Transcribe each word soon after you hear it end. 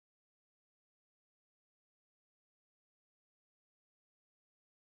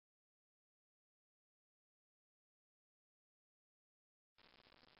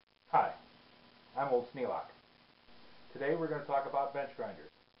Hi, I'm Old Sneelock. Today we're going to talk about bench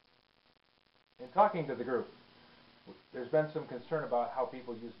grinders. In talking to the group, there's been some concern about how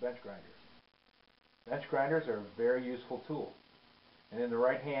people use bench grinders. Bench grinders are a very useful tool, and in the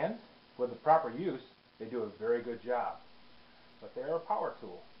right hands, with the proper use, they do a very good job. But they're a power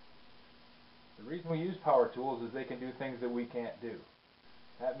tool. The reason we use power tools is they can do things that we can't do.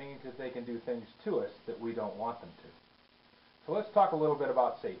 That means that they can do things to us that we don't want them to. So let's talk a little bit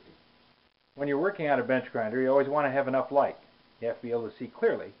about safety. When you're working on a bench grinder, you always want to have enough light. You have to be able to see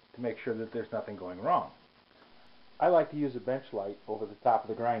clearly to make sure that there's nothing going wrong. I like to use a bench light over the top of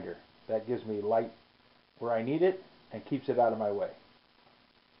the grinder. That gives me light where I need it and keeps it out of my way.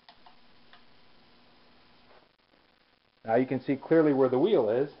 Now you can see clearly where the wheel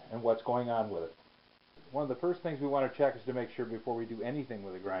is and what's going on with it. One of the first things we want to check is to make sure before we do anything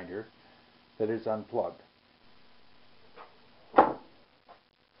with a grinder that it's unplugged.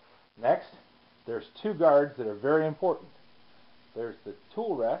 Next, there's two guards that are very important. There's the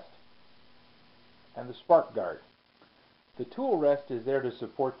tool rest and the spark guard. The tool rest is there to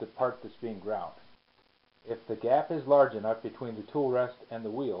support the part that's being ground. If the gap is large enough between the tool rest and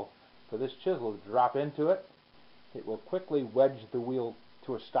the wheel for this chisel to drop into it, it will quickly wedge the wheel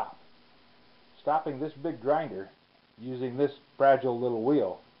to a stop. Stopping this big grinder using this fragile little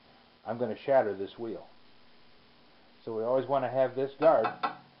wheel, I'm going to shatter this wheel. So we always want to have this guard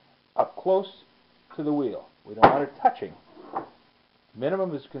up close to the wheel. We don't want it touching.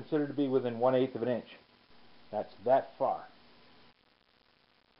 Minimum is considered to be within 1/8 of an inch. That's that far.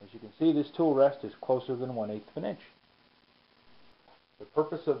 As you can see, this tool rest is closer than 1/8 of an inch. The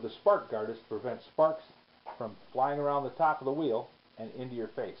purpose of the spark guard is to prevent sparks from flying around the top of the wheel and into your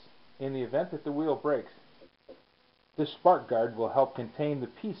face. In the event that the wheel breaks, this spark guard will help contain the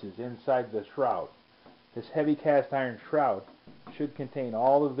pieces inside the shroud. This heavy cast iron shroud should contain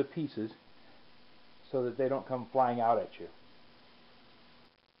all of the pieces so that they don't come flying out at you.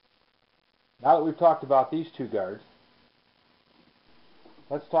 Now that we've talked about these two guards,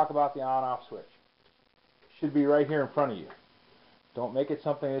 let's talk about the on-off switch. It should be right here in front of you. Don't make it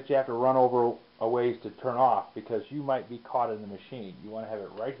something that you have to run over a ways to turn off because you might be caught in the machine. You want to have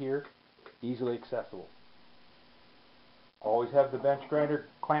it right here, easily accessible. Always have the bench grinder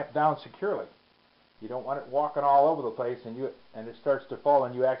clamped down securely. You don't want it walking all over the place and it starts to fall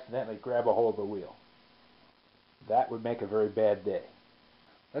and you accidentally grab a hold of the wheel. That would make a very bad day.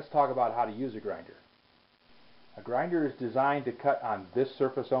 Let's talk about how to use a grinder. A grinder is designed to cut on this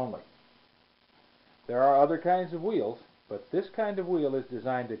surface only. There are other kinds of wheels, but this kind of wheel is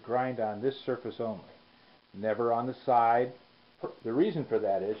designed to grind on this surface only, never on the side. The reason for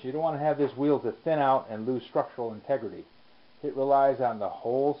that is you don't want to have this wheel to thin out and lose structural integrity. It relies on the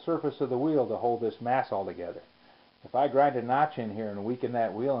whole surface of the wheel to hold this mass all together. If I grind a notch in here and weaken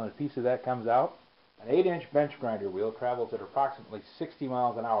that wheel and a piece of that comes out, an 8-inch bench grinder wheel travels at approximately 60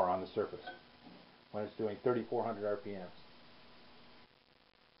 miles an hour on the surface when it's doing 3,400 RPMs.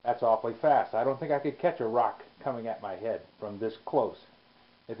 That's awfully fast. I don't think I could catch a rock coming at my head from this close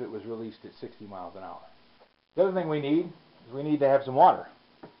if it was released at 60 miles an hour. The other thing we need is we need to have some water.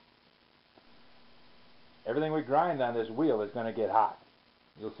 Everything we grind on this wheel is going to get hot.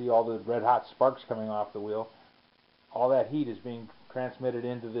 You'll see all the red hot sparks coming off the wheel. All that heat is being transmitted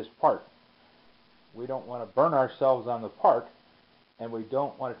into this part. We don't want to burn ourselves on the part, and we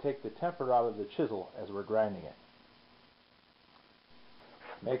don't want to take the temper out of the chisel as we're grinding it.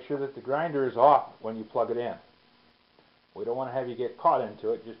 Make sure that the grinder is off when you plug it in. We don't want to have you get caught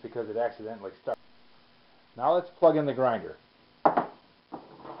into it just because it accidentally starts. Now let's plug in the grinder.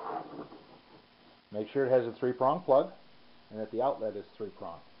 Make sure it has a 3-prong plug and that the outlet is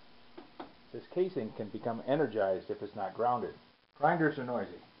 3-prong. This casing can become energized if it's not grounded. Grinders are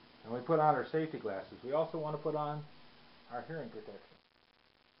noisy. When we put on our safety glasses, we also want to put on our hearing protection.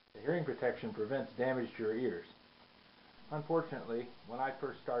 The hearing protection prevents damage to your ears. Unfortunately, when I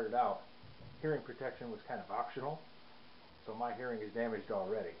first started out, hearing protection was kind of optional, so my hearing is damaged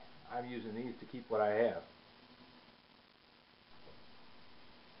already. I'm using these to keep what I have.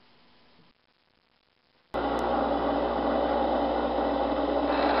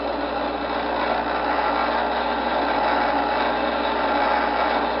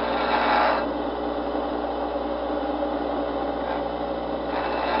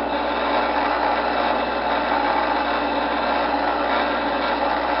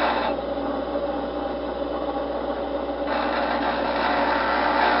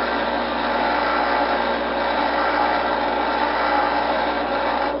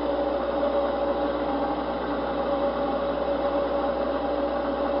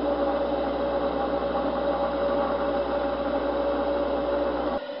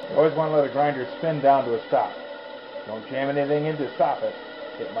 always want to let a grinder spin down to a stop. Don't jam anything in to stop it.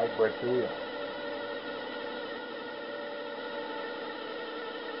 It might break the wheel.